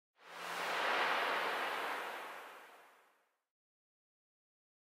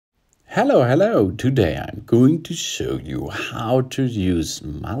Hello. Today I'm going to show you how to use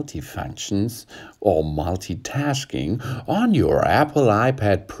multifunctions or multitasking on your Apple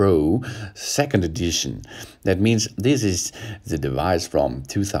iPad Pro 2nd edition. That means this is the device from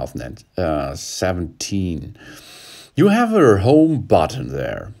 2017. You have a home button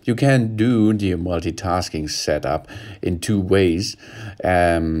there. You can do the multitasking setup in two ways.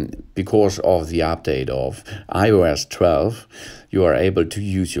 Because of the update of iOS 12, you are able to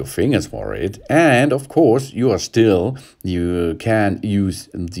use your fingers for it. And of course, you can use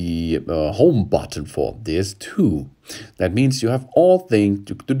the home button for this too. That means you have all things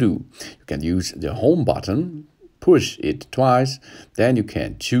to do. You can use the home button, push it twice, then you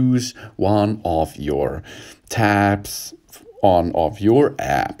can choose one of your tabs on of your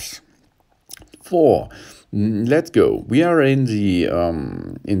apps. Let's go. We are in the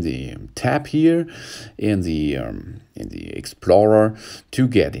tab here in the Explorer to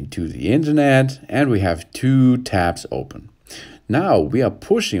get into the internet, and we have two tabs open. Now we are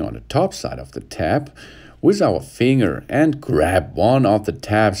pushing on the top side of the tab with our finger and grab one of the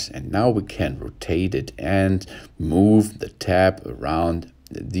tabs, and now we can rotate it and move the tab around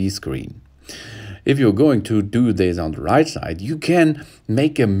the screen. If you're going to do this on the right side, you can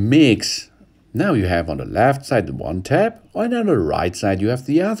make a mix. Now you have on the left side the one tab, and on the right side you have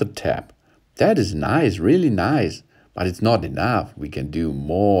the other tab. That is nice, really nice, but it's not enough. We can do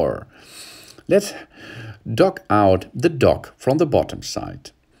more. Let's dock out the dock from the bottom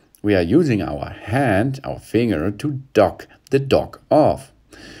side. We are using our finger, to dock the dock off.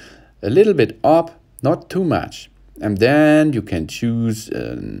 A little bit up, not too much. And then you can choose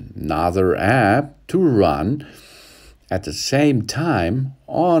another app to run at the same time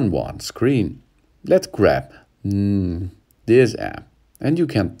on one screen. Let's grab this app. And you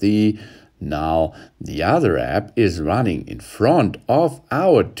can see now the other app is running in front of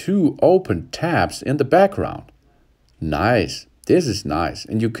our two open tabs in the background. Nice. This is nice,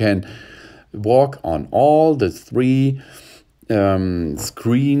 and you can walk on all the three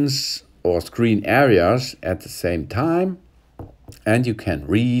screens or screen areas at the same time, and you can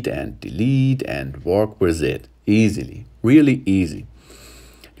read and delete and work with it easily, really easy.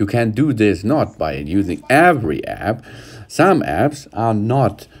 You can do this not by using every app. Some apps are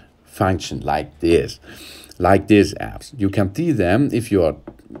not function like this apps. You can see them if you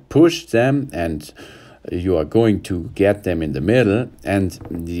push them and you are going to get them in the middle, and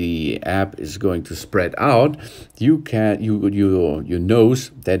the app is going to spread out. You know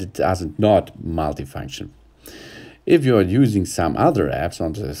that it doesn't not multifunction. If you are using some other apps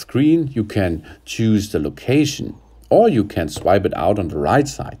on the screen, you can choose the location, or you can swipe it out on the right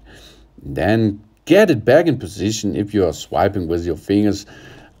side. Then get it back in position if you are swiping with your fingers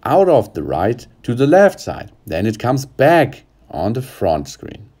out of the right to the left side. Then it comes back on the front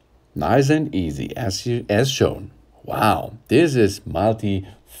screen. Nice and easy as shown. Wow, this is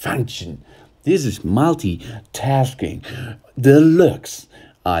multifunction. This is multitasking deluxe.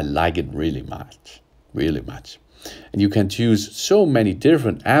 I like it really much. And you can choose so many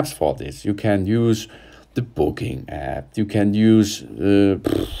different apps for this. You can use the booking app. You can use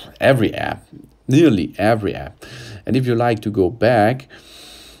every app, nearly every app. And if you like to go back,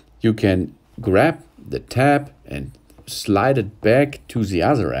 you can grab the tab and slide it back to the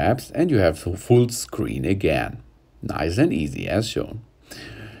other apps, and you have full screen again. Nice and easy as shown.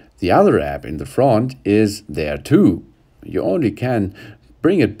 The other app in the front is there too. You only can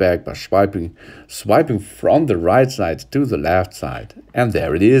bring it back by swiping from the right side to the left side, and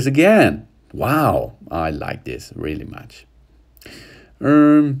there it is again. Wow, I like this really much.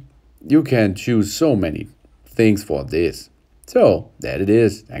 You can choose so many things for this. So, that it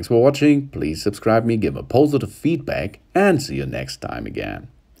is. Thanks for watching. Please subscribe me, give a positive feedback, and see you next time again.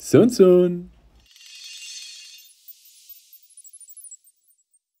 Soon.